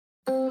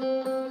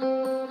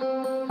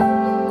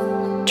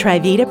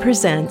Trivita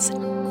presents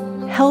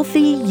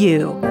Healthy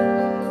You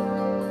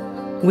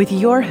with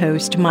your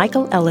host,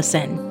 Michael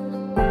Ellison.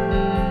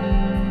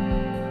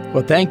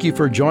 Well, thank you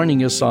for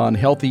joining us on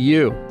Healthy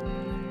You.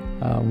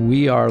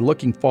 We are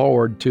looking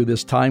forward to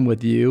this time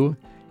with you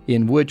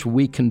in which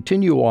we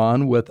continue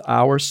on with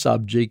our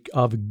subject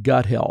of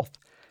gut health.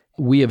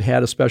 We have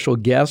had a special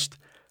guest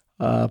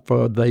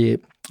for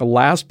the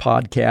last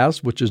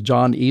podcast, which is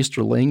John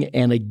Easterling.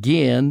 And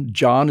again,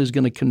 John is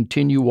going to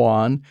continue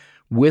on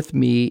with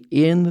me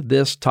in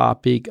this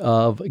topic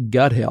of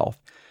gut health.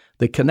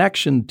 The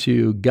connection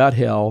to gut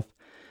health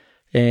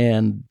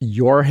and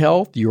your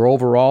health, your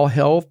overall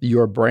health,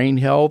 your brain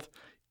health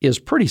is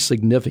pretty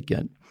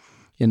significant.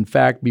 In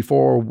fact,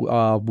 before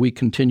we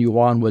continue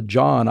on with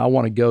John, I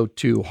want to go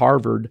to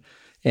Harvard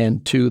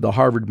and to the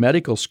Harvard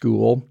Medical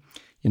School.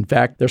 In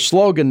fact, their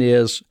slogan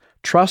is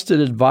trusted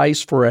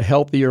advice for a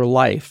healthier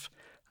life.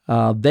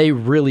 They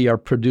really are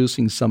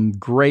producing some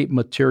great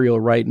material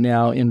right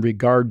now in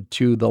regard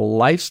to the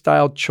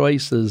lifestyle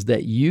choices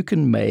that you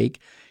can make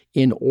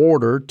in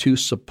order to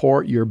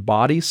support your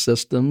body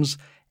systems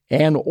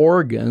and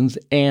organs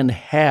and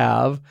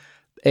have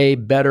a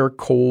better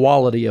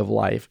quality of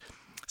life.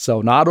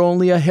 So not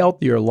only a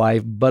healthier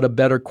life, but a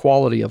better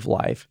quality of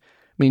life.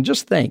 I mean,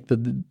 just think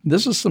that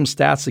this is some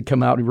stats that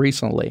come out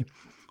recently.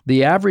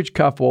 The average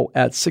couple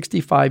at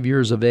 65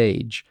 years of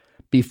age,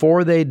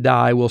 before they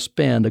die, will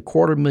spend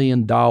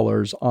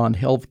 $250,000 on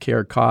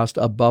healthcare costs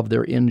above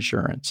their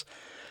insurance.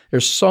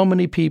 There's so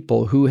many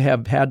people who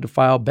have had to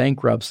file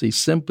bankruptcy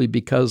simply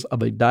because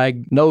of a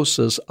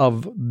diagnosis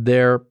of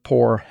their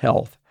poor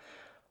health.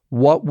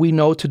 What we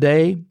know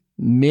today,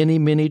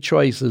 many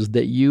choices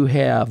that you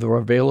have are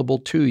available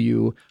to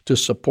you to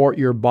support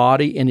your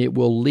body, and it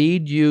will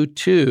lead you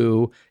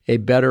to a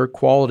better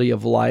quality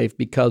of life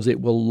because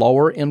it will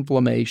lower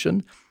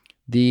inflammation,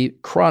 the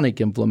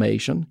chronic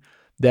inflammation,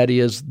 that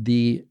is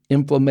the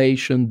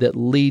inflammation that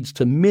leads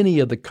to many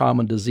of the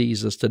common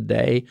diseases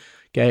today.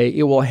 Okay,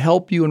 it will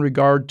help you in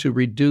regard to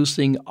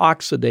reducing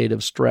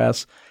oxidative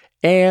stress,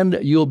 and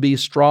you'll be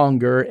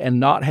stronger and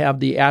not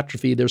have the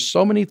atrophy. There's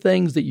so many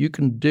things that you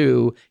can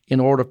do in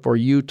order for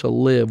you to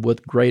live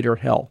with greater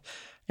health,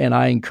 and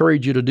I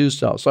encourage you to do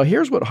so. So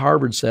here's what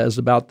Harvard says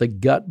about the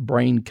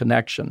gut-brain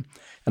connection,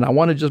 and I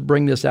want to just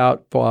bring this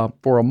out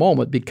for a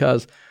moment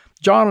because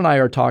John and I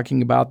are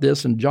talking about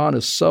this, and John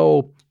is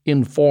so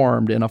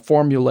informed and a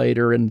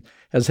formulator and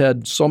has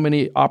had so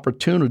many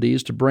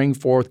opportunities to bring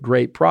forth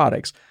great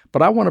products.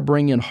 But I want to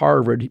bring in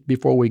Harvard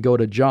before we go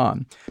to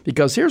John,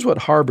 because here's what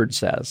Harvard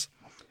says.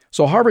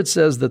 So Harvard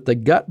says that the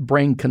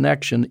gut-brain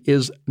connection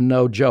is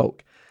no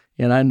joke.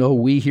 And I know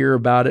we hear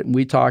about it and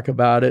we talk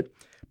about it,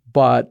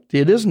 but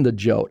it isn't a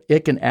joke.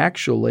 It can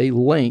actually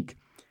link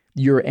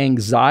your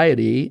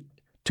anxiety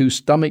to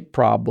stomach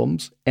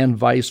problems and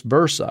vice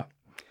versa.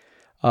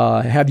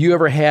 Have you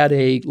ever had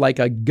a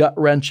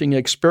gut-wrenching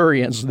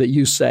experience that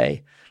you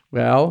say,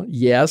 well,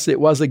 yes, it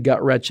was a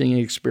gut-wrenching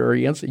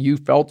experience. You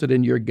felt it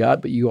in your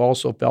gut, but you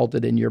also felt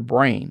it in your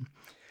brain.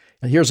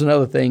 And here's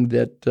another thing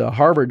that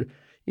Harvard,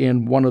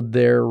 in one of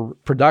their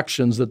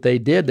productions that they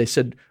did, they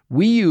said,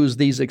 we use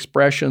these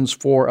expressions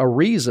for a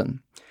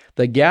reason.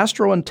 The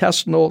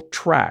gastrointestinal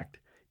tract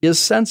is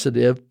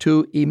sensitive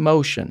to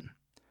emotion,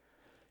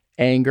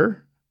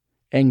 anger,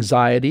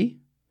 anxiety,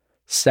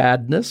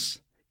 sadness,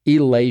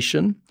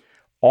 elation.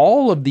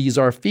 All of these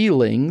are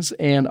feelings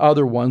and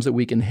other ones that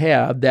we can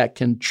have that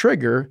can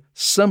trigger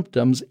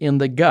symptoms in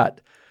the gut.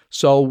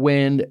 So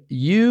when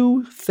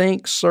you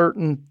think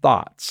certain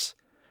thoughts,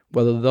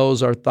 whether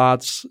those are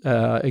thoughts,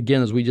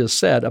 again, as we just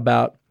said,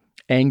 about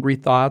angry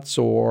thoughts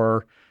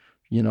or,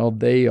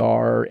 they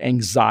are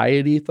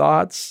anxiety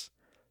thoughts,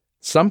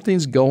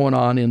 something's going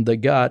on in the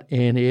gut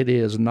and it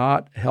is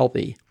not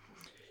healthy.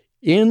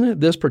 In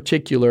this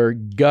particular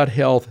gut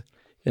health,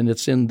 and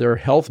it's in their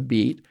health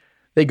beat,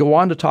 they go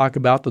on to talk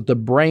about that the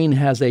brain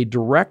has a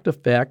direct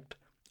effect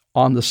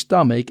on the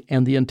stomach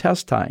and the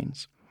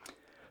intestines.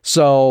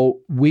 So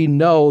we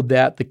know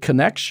that the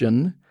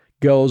connection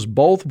goes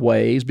both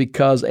ways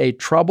because a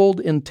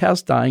troubled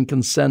intestine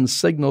can send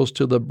signals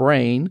to the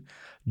brain,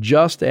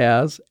 just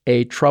as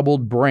a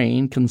troubled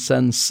brain can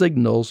send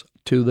signals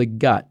to the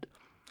gut.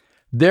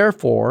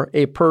 Therefore,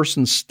 a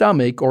person's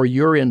stomach or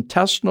your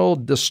intestinal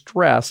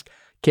distress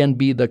can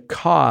be the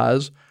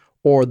cause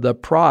or the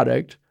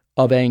product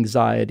of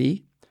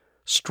anxiety,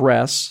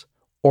 stress,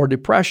 or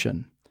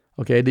depression.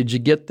 Okay, did you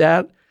get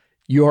that?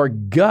 Your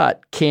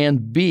gut can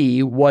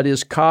be what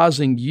is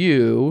causing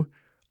you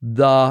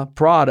the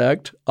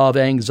product of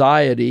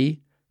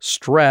anxiety,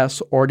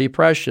 stress, or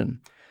depression.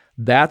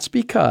 That's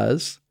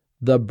because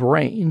the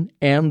brain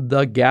and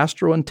the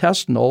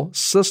gastrointestinal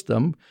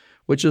system,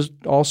 which is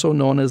also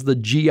known as the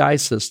GI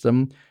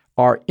system,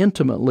 are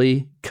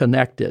intimately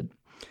connected.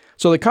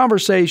 So the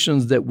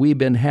conversations that we've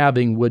been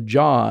having with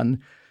John,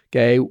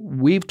 okay,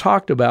 we've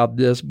talked about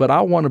this, but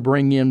I want to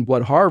bring in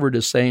what Harvard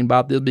is saying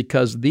about this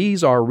because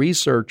these are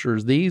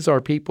researchers. These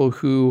are people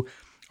who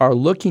are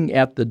looking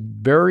at the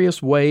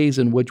various ways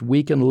in which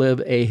we can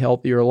live a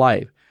healthier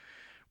life.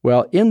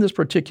 Well, in this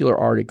particular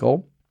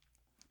article,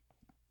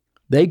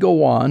 They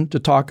go on to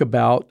talk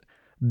about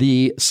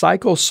the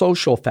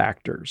psychosocial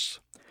factors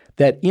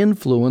that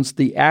influence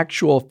the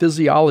actual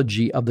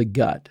physiology of the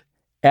gut,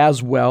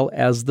 as well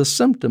as the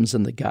symptoms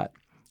in the gut.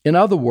 In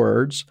other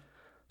words,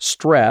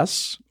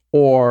 stress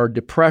or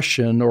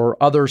depression or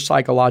other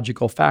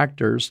psychological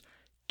factors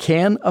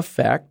can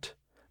affect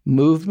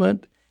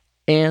movement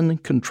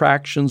and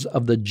contractions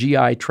of the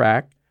GI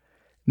tract,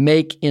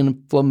 make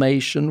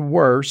inflammation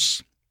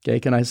worse. Okay,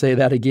 can I say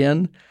that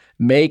again?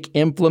 Make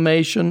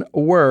inflammation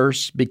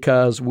worse,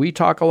 because we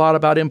talk a lot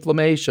about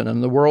inflammation,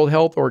 and the World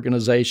Health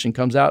Organization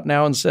comes out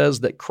now and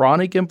says that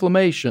chronic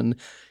inflammation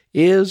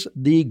is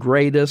the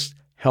greatest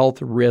health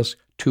risk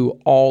to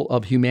all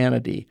of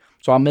humanity.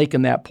 So I'm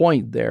making that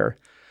point there.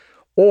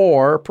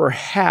 Or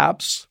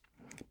perhaps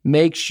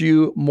makes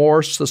you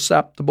more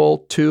susceptible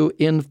to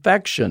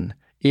infection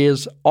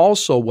is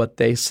also what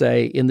they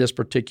say in this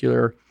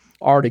particular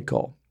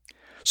article.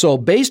 So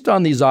based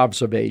on these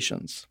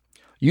observations,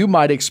 you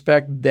might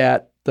expect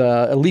that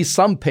at least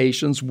some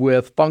patients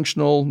with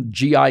functional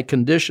GI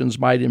conditions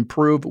might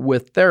improve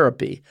with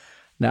therapy.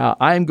 Now,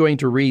 I'm going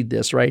to read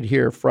this right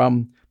here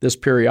from this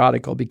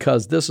periodical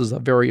because this is a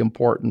very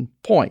important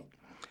point.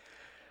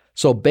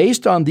 So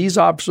based on these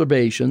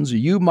observations,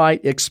 you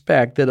might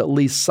expect that at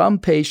least some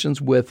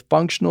patients with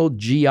functional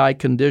GI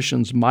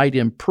conditions might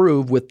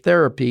improve with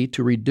therapy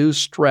to reduce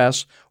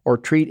stress or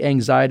treat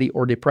anxiety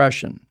or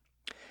depression.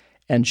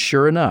 And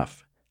sure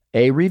enough,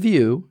 a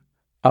review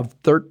of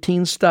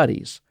 13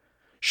 studies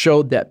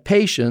showed that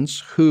patients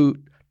who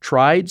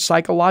tried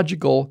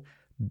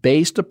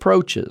psychological-based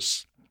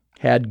approaches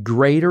had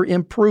greater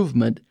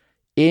improvement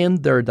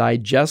in their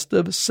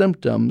digestive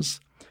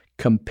symptoms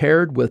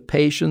compared with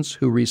patients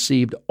who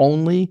received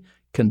only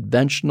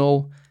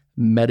conventional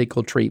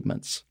medical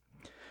treatments.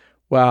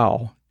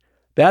 Wow,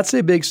 that's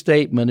a big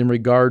statement in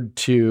regard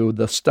to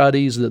the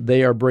studies that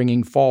they are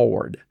bringing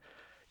forward.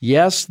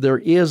 Yes, there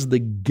is the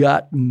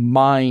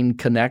gut-mind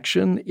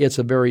connection. It's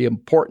a very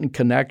important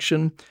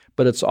connection,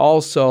 but it's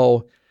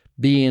also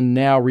being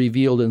now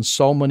revealed in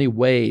so many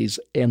ways,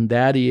 and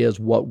that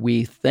is what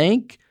we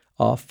think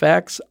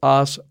affects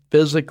us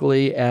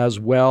physically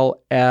as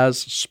well as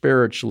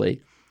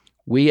spiritually.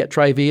 We at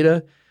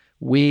Trivita,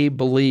 we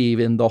believe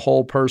in the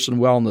whole person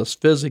wellness,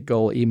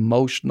 physical,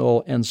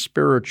 emotional, and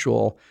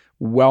spiritual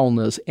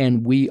wellness,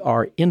 and we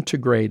are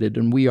integrated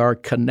and we are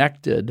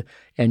connected,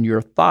 and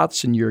your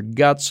thoughts and your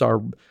guts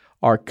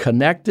are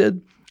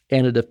connected,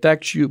 and it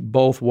affects you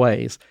both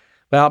ways.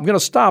 Well, I'm going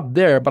to stop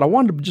there, but I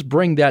wanted to just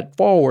bring that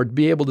forward,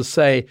 be able to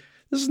say,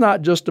 this is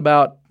not just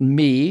about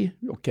me,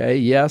 okay,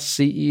 yes,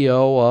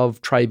 CEO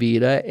of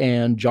Trivita,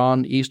 and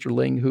John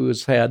Easterling, who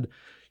has had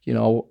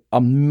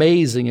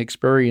amazing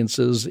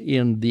experiences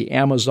in the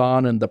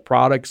Amazon and the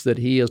products that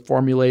he has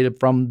formulated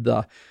from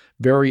the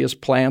various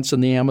plants in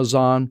the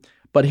Amazon.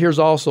 But here's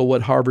also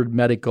what Harvard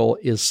Medical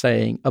is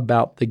saying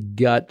about the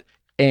gut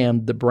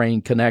and the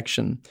brain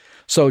connection.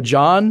 So,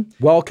 John,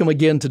 welcome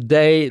again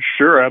today.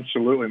 Sure,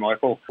 absolutely,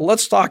 Michael.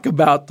 Let's talk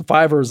about the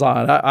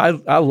Fiberzon.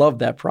 I love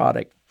that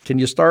product. Can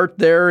you start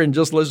there and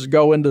let's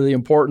go into the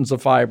importance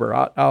of fiber?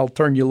 I'll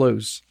turn you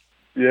loose.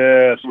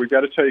 Yes, we've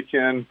got to take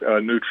in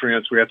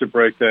nutrients. We have to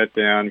break that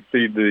down,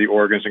 feed the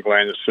organs and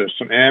glandular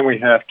system, and we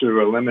have to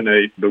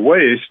eliminate the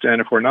waste.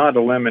 And if we're not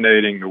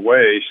eliminating the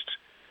waste,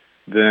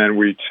 then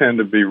we tend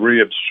to be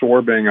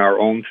reabsorbing our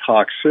own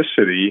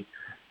toxicity,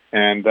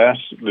 and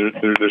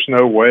there's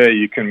no way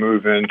you can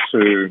move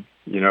into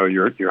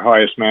your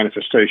highest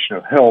manifestation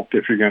of health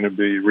if you're going to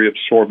be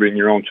reabsorbing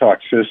your own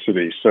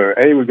toxicity. So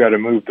A, we've got to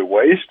move the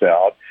waste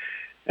out,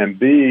 and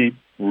B,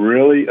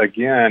 really,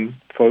 again,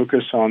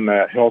 focus on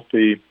that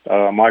healthy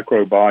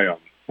microbiome.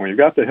 When you've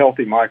got the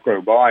healthy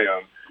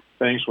microbiome,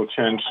 things will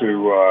tend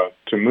to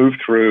move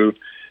through,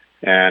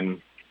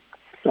 and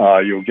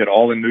you'll get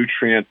all the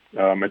nutrient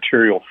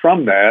material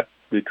from that,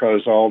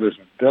 because all this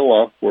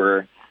villi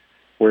where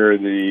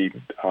the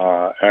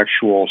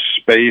actual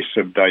space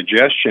of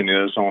digestion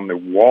is on the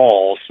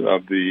walls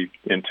of the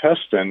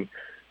intestine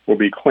will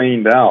be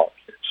cleaned out.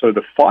 So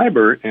the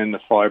fiber in the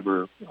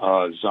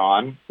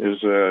Fiberzon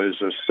is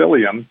a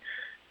psyllium,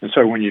 and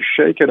so when you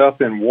shake it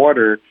up in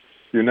water,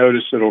 you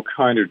notice it'll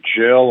kind of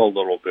gel a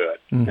little bit,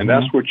 and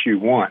that's what you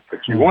want. But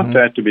you want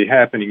that to be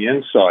happening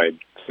inside.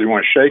 So you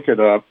want to shake it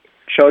up,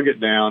 chug it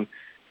down,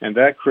 and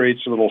that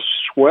creates a little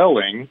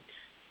swelling,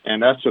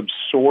 and that's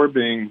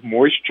absorbing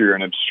moisture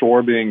and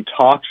absorbing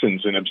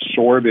toxins and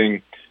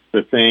absorbing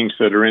the things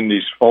that are in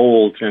these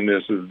folds in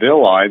this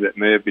villi that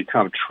may have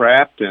become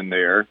trapped in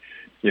there.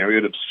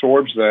 It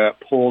absorbs that,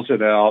 pulls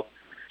it out,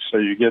 so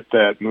you get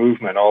that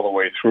movement all the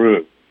way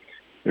through.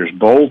 There's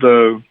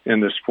Boldo in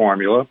this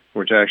formula,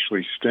 which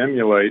actually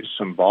stimulates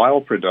some bile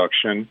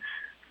production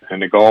in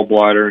the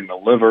gallbladder and the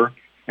liver,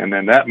 and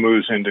then that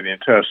moves into the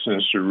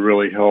intestines to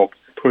really help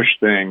push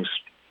things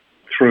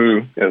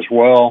through as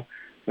well.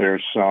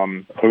 There's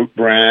some oat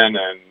bran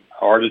and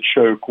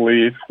artichoke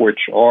leaf, which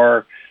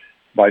are,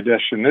 by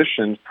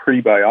definition,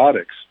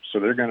 prebiotics. So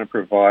they're going to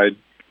provide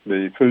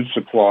the food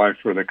supply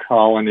for the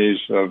colonies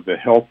of the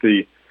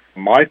healthy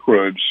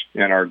microbes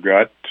in our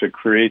gut to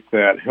create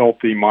that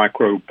healthy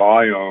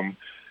microbiome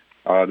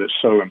that's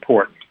so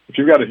important. If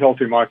you've got a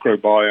healthy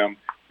microbiome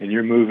and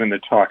you're moving the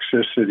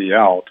toxicity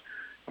out,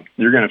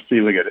 you're going to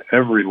feel it at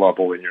every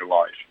level in your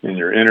life, in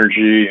your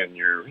energy and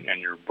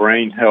your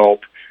brain health,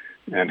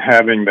 and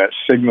having that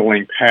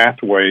signaling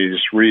pathways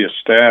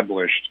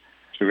reestablished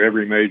to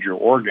every major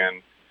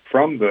organ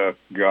from the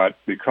gut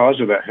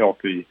because of that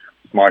healthy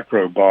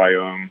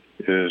microbiome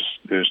is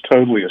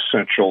totally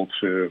essential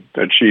to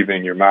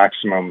achieving your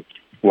maximum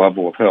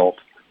level of health.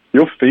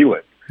 You'll feel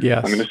it.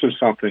 Yes. I mean, this is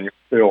something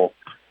you'll feel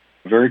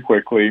very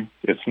quickly.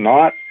 It's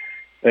not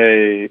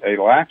a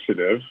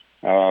laxative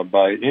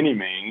by any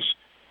means.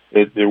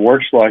 It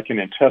works like an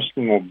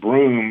intestinal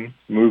broom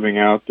moving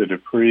out the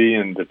debris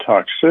and the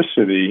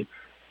toxicity,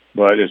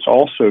 but it's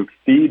also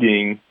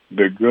feeding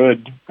the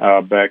good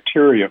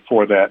bacteria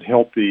for that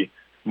healthy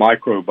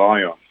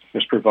microbiome.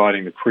 It's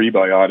providing the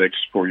prebiotics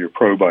for your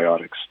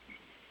probiotics.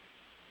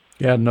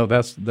 Yeah, no,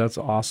 that's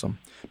awesome.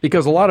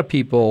 Because a lot of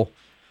people,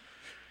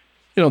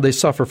 they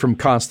suffer from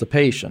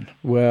constipation.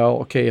 Well,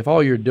 okay, if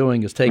all you're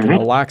doing is taking a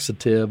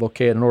laxative,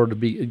 okay, in order to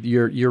be,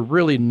 you're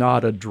really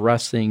not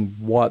addressing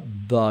what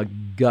the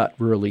gut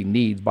really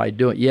needs by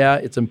doing. Yeah,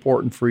 it's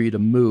important for you to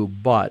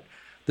move, but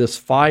this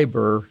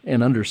fiber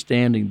and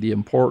understanding the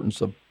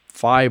importance of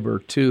fiber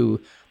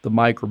to the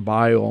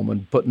microbiome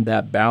and putting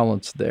that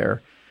balance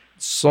there,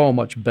 so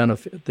much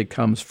benefit that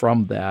comes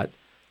from that,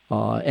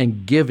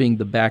 and giving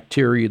the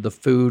bacteria the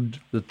food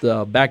that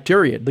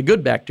the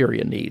good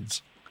bacteria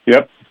needs.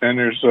 Yep, and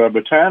there's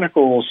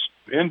botanicals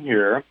in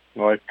here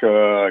like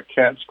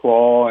cat's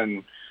claw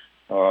and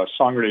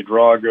sangre de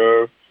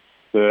drago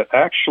that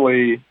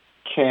actually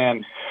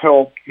can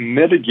help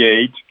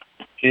mitigate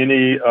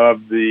any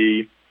of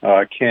the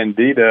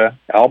Candida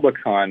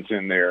albicans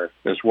in there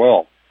as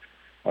well.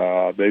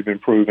 They've been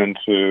proven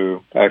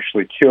to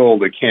actually kill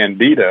the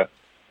Candida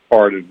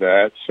part of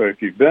that. So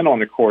if you've been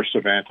on a course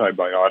of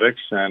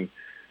antibiotics, and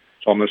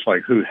it's almost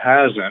like who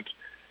hasn't,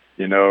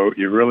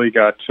 you really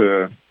got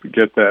to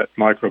get that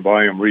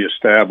microbiome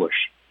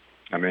reestablished.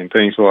 I mean,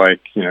 things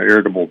like,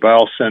 irritable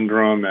bowel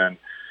syndrome and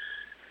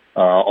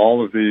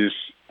all of these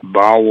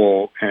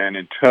bowel and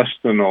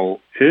intestinal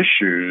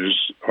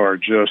issues are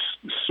just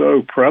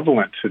so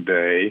prevalent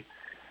today,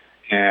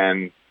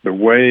 and the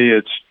way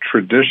it's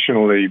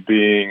traditionally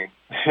being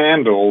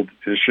handled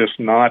is just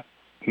not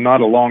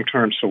a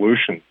long-term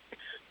solution.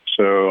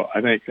 So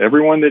I think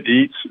everyone that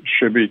eats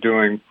should be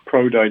doing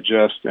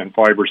ProDigest and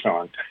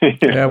Fiberson.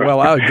 Yeah,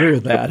 well, I agree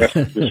with that.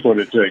 That's what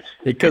it takes.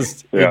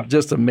 Because it's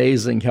just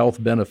amazing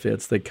health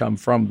benefits that come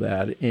from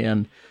that.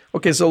 And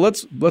okay, so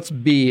let's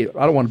be,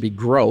 I don't want to be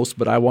gross,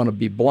 but I want to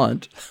be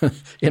blunt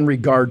in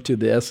regard to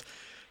this.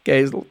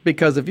 Okay,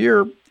 because if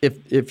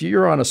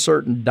you're on a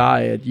certain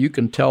diet, you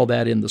can tell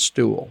that in the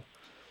stool.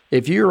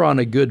 If you're on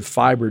a good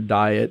fiber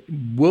diet,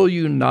 will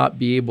you not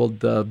be able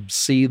to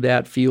see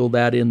that, feel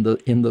that in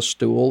the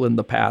stool, in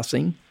the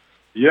passing?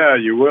 Yeah,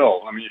 you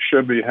will. I mean, you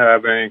should be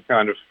having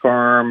kind of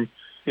firm,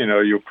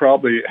 you'll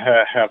probably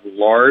have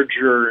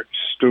larger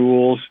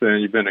stools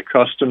than you've been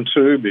accustomed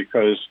to,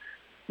 because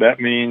that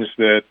means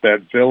that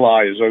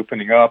villi is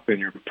opening up and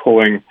you're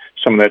pulling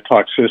some of that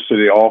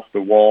toxicity off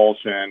the walls,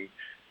 and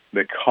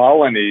the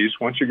colonies,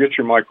 once you get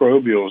your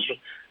microbials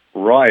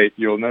right,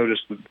 you'll notice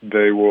that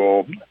they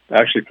will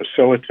actually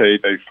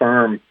facilitate a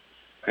firm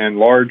and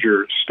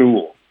larger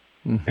stool.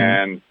 Mm-hmm.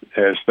 And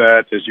as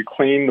you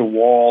clean the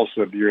walls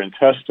of your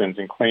intestines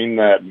and clean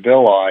that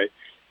villi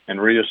and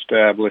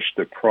reestablish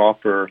the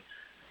proper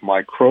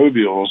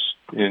microbials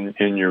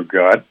in your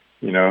gut,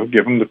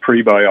 give them the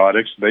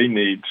prebiotics they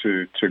need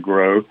to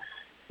grow,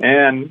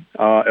 and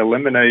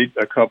eliminate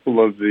a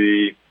couple of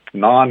the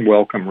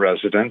non-welcome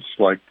residents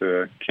like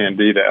the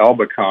Candida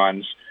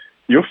albicans,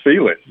 you'll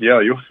feel it.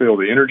 Yeah, you'll feel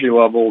the energy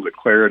level, the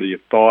clarity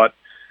of thought,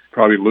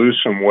 probably lose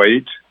some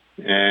weight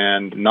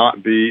and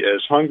not be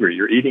as hungry.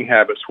 Your eating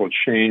habits will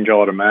change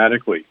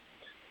automatically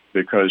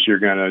because your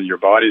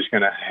body's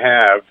going to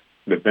have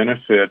the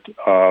benefit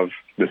of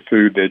the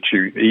food that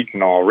you've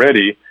eaten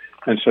already,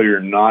 and so you're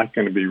not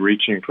going to be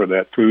reaching for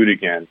that food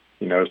again.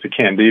 It's the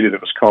Candida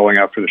that was calling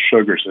out for the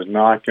sugars is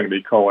not going to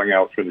be calling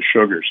out for the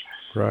sugars.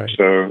 Right.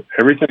 So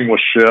everything will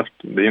shift.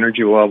 The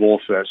energy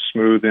levels, that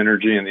smooth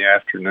energy in the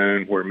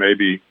afternoon, where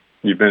maybe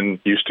you've been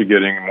used to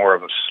getting more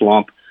of a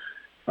slump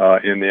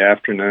in the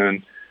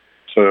afternoon.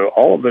 So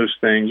all of those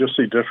things, you'll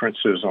see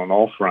differences on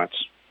all fronts.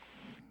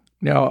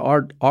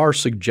 Now, our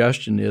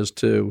suggestion is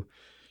to,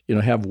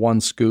 have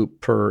 1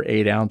 scoop per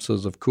 8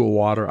 ounces of cool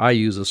water. I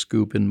use a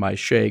scoop in my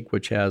shake,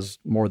 which has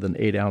more than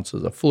 8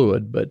 ounces of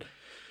fluid, but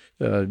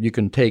you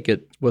can take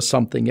it with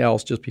something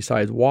else just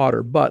besides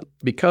water. But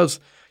because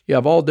you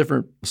have all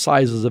different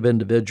sizes of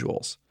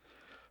individuals,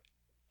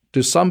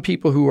 do some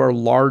people who are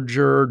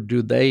larger,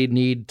 do they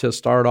need to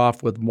start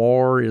off with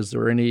more? Is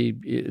there any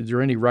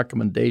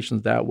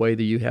recommendations that way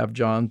that you have,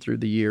 John, through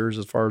the years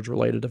as far as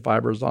related to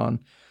Fiberson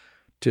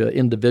to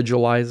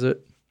individualize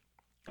it?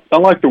 I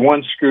like the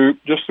 1 scoop,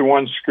 just the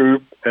 1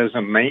 scoop as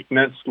a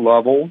maintenance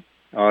level.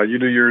 You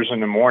do yours in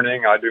the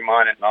morning, I do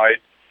mine at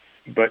night.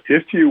 But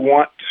if you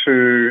want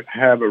to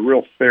have a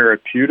real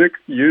therapeutic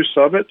use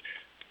of it,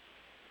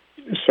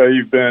 say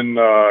you've been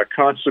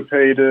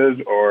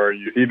constipated, or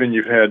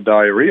you've had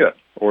diarrhea,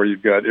 or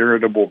you've got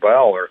irritable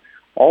bowel, or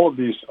all of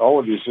these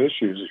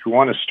issues, if you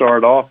want to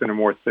start off in a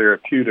more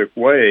therapeutic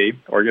way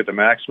or get the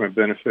maximum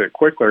benefit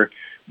quicker,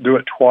 do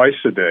it twice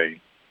a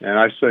day. And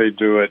I say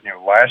do it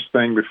last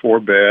thing before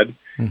bed,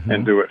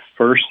 and do it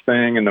first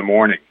thing in the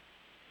morning.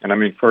 And I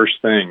mean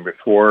first thing,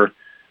 before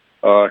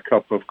a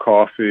cup of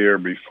coffee or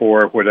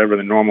before whatever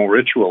the normal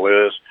ritual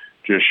is.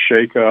 Just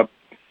shake up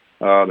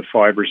the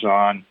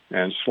Fiberzon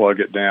and slug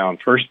it down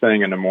first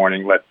thing in the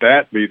morning. Let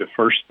that be the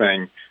first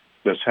thing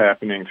that's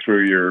happening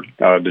through your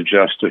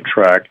digestive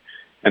tract,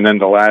 and then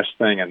the last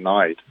thing at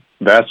night.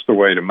 That's the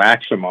way to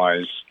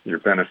maximize your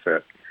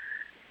benefit.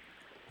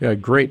 Yeah,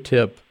 great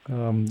tip,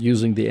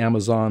 using the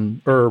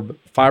Amazon Herb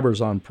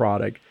Fiberzon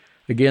product.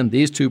 Again,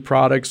 these two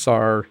products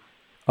are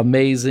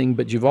amazing,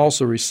 but you've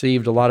also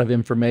received a lot of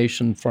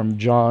information from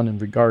John in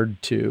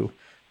regard to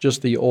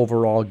just the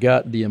overall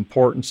gut, the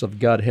importance of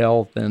gut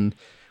health, and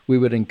we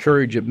would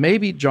encourage it.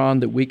 Maybe, John,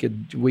 that we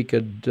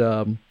could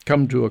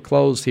come to a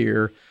close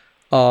here.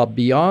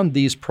 Beyond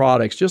these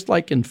products, just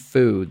like in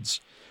foods,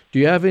 do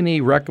you have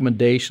any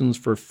recommendations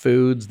for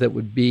foods that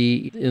would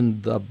be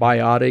in the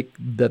biotic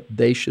that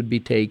they should be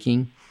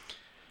taking?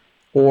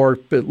 Or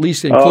at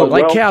least include,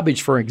 like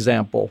cabbage, for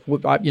example.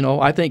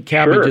 I think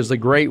cabbage is a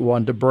great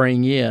one to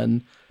bring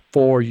in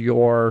for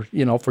your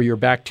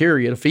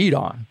bacteria to feed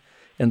on.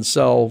 And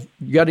so,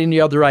 you got any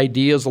other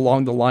ideas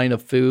along the line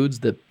of foods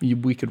that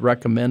we could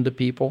recommend to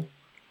people?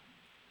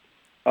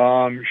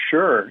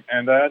 Sure,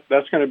 and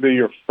that's going to be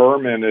your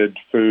fermented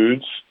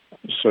foods.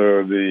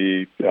 So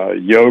the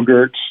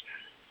yogurts,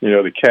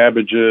 the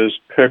cabbages,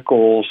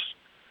 pickles,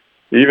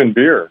 even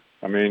beer.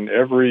 I mean,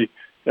 every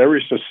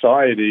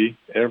society,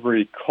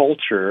 every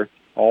culture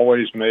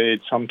always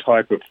made some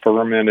type of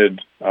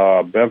fermented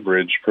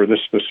beverage for this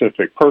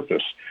specific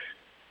purpose.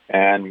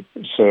 And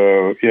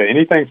so,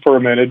 anything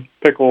fermented,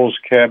 pickles,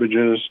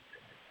 cabbages,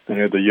 the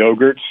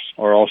yogurts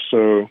are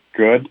also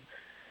good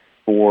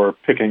for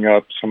picking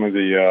up some of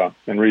the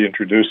and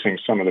reintroducing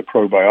some of the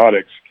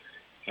probiotics.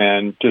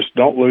 And just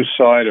don't lose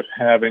sight of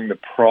having the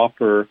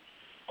proper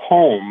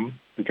home,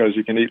 because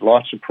you can eat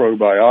lots of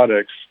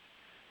probiotics,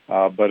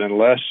 but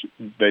unless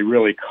they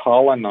really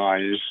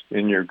colonize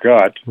in your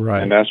gut,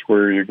 right. And that's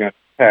where you're going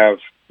to have,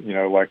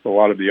 like a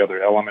lot of the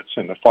other elements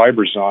in the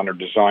Fiberzon are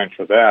designed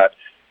for that,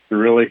 to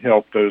really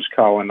help those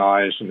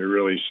colonize and to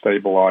really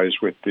stabilize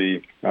with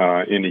the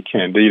any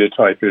candida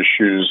type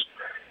issues.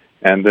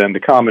 And then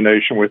the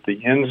combination with the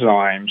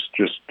enzymes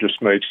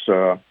just makes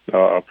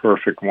a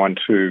perfect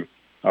 1-2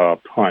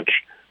 punch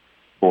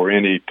for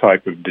any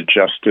type of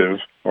digestive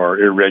or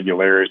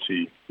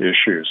irregularity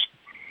issues.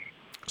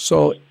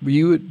 So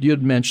you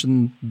had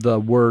mentioned the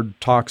word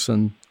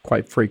toxin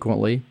quite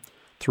frequently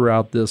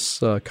throughout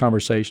this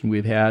conversation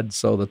we've had,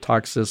 so the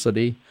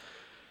toxicity.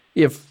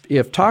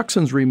 If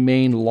toxins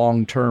remain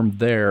long-term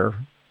there,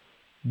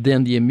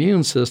 then the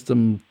immune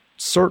system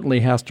certainly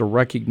has to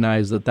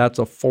recognize that that's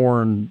a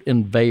foreign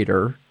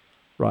invader,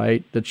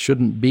 right, that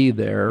shouldn't be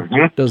there.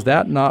 Mm-hmm. Does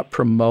that not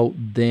promote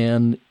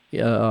then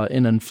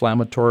an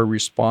inflammatory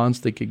response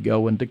that could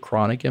go into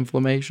chronic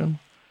inflammation?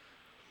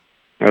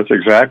 That's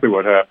exactly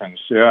what happens,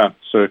 yeah.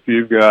 So if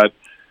you've got,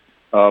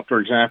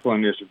 for example,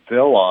 in this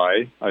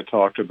villi, I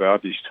talked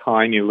about these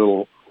tiny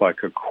little,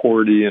 like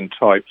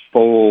accordion-type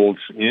folds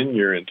in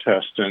your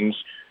intestines.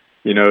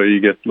 You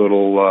get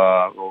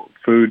little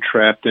food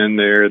trapped in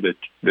there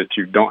that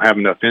you don't have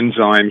enough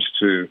enzymes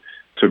to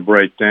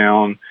break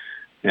down,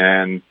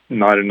 and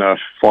not enough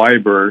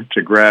fiber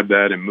to grab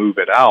that and move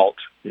it out,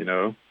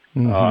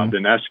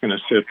 then that's going to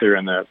sit there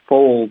in that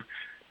fold,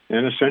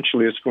 and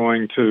essentially it's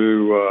going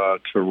to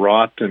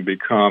rot and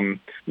become,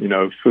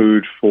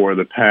 food for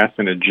the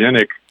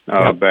pathogenic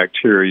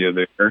bacteria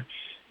there,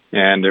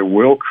 and it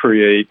will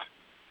create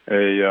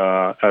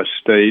a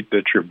state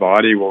that your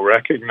body will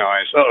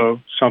recognize,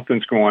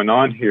 something's going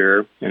on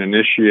here, and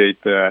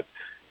initiate that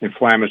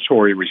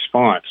inflammatory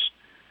response.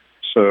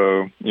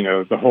 So,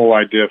 the whole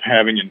idea of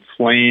having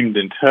inflamed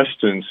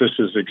intestines, this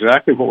is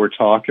exactly what we're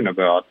talking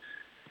about,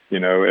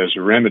 as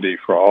a remedy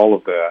for all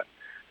of that.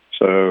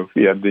 So,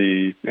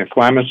 the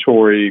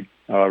inflammatory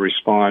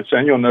response,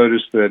 and you'll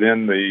notice that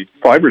in the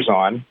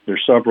Fiberzon,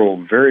 there's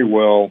several very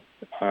well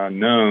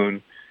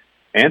known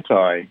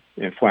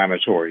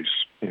anti-inflammatories.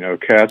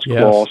 Cat's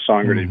Claw,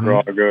 Sangre de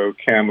Drago,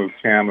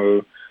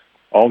 Camu,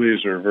 all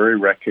these are very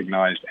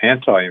recognized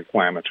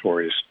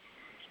anti-inflammatories.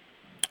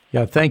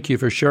 Yeah, thank you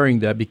for sharing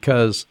that,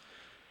 because,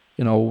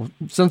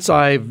 since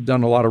I've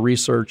done a lot of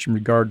research in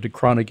regard to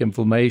chronic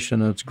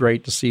inflammation, and it's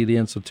great to see the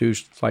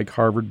institutions like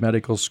Harvard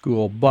Medical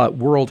School, but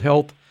World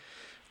Health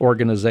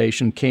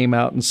Organization came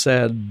out and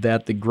said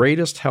that the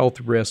greatest health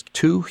risk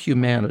to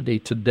humanity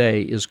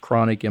today is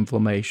chronic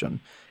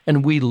inflammation,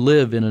 and we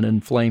live in an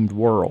inflamed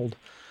world.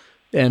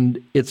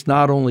 And it's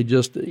not only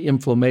just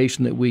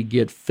inflammation that we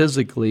get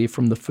physically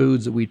from the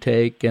foods that we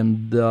take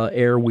and the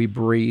air we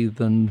breathe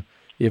and,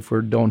 If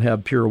we don't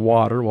have pure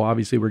water, well,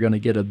 obviously we're going to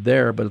get it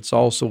there, but it's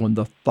also in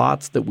the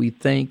thoughts that we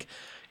think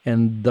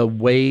and the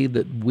way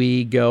that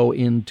we go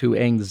into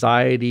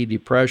anxiety,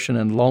 depression,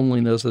 and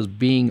loneliness as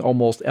being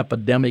almost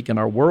epidemic in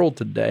our world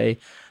today.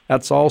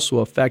 That's also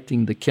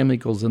affecting the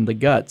chemicals in the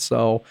gut.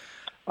 So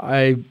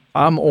I'm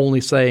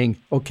only saying,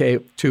 okay,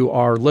 to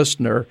our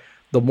listener,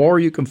 the more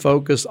you can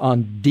focus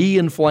on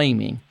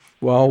de-inflaming,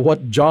 well,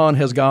 what John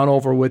has gone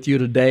over with you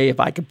today, if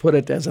I could put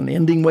it as an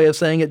ending way of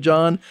saying it,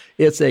 John,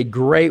 it's a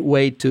great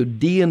way to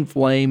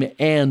de-inflame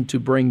and to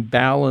bring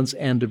balance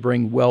and to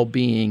bring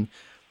well-being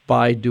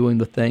by doing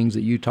the things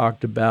that you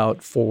talked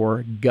about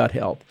for gut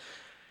health.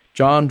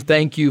 John,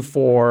 thank you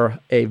for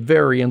a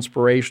very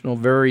inspirational,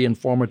 very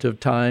informative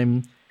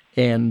time,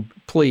 and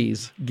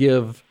please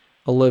give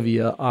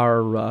Olivia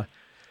our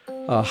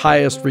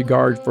highest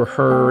regard for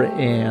her,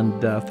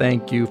 and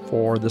thank you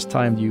for this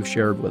time you've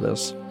shared with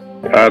us.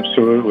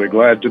 Absolutely.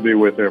 Glad to be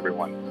with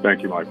everyone.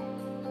 Thank you, Michael.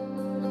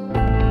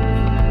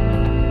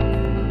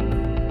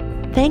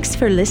 Thanks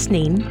for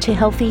listening to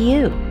Healthy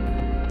You.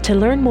 To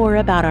learn more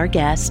about our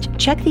guest,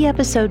 check the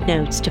episode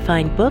notes to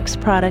find books,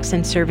 products,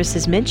 and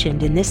services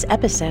mentioned in this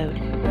episode.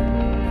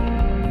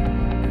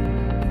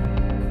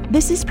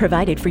 This is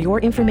provided for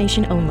your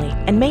information only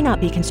and may not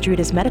be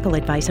construed as medical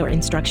advice or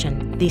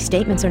instruction. These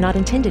statements are not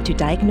intended to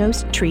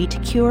diagnose, treat,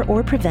 cure,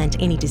 or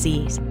prevent any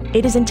disease.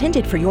 It is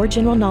intended for your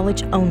general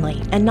knowledge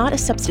only and not a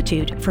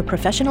substitute for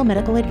professional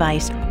medical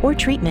advice or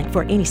treatment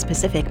for any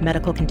specific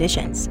medical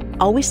conditions.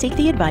 Always seek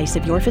the advice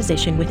of your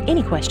physician with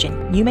any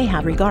question you may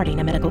have regarding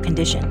a medical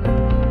condition.